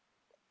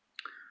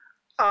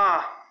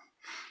Uh,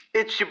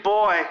 it's your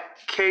boy,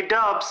 K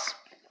Dubs,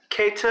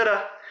 K to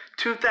the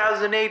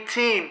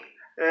 2018.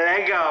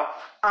 Lego.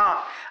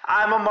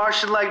 I'm a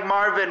Martian like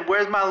Marvin.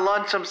 Where's my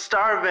lunch? I'm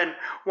starving.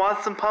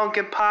 Want some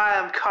pumpkin pie?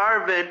 I'm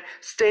carving.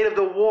 State of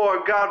the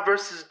war, God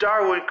versus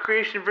Darwin,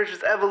 creation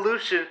versus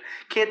evolution.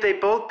 Can't they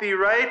both be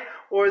right?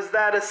 Or is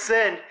that a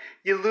sin?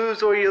 You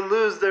lose or you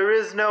lose, there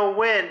is no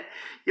win.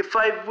 You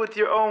fight with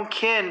your own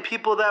kin,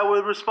 people that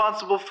were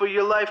responsible for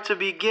your life to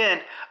begin.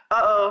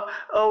 Uh-oh,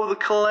 oh the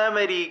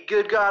calamity,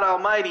 good God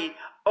Almighty.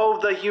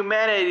 Oh, the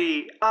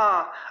humanity,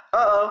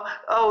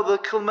 oh, the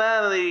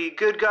calamity,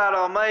 good God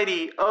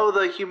Almighty, oh,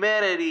 the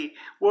humanity,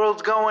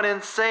 world's going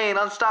insane,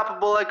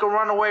 unstoppable like a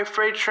runaway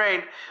freight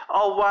train,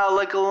 all wild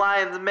like a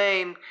lion's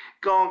mane,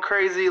 going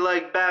crazy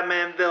like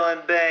Batman villain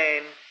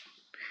Bane.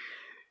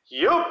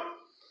 Yup!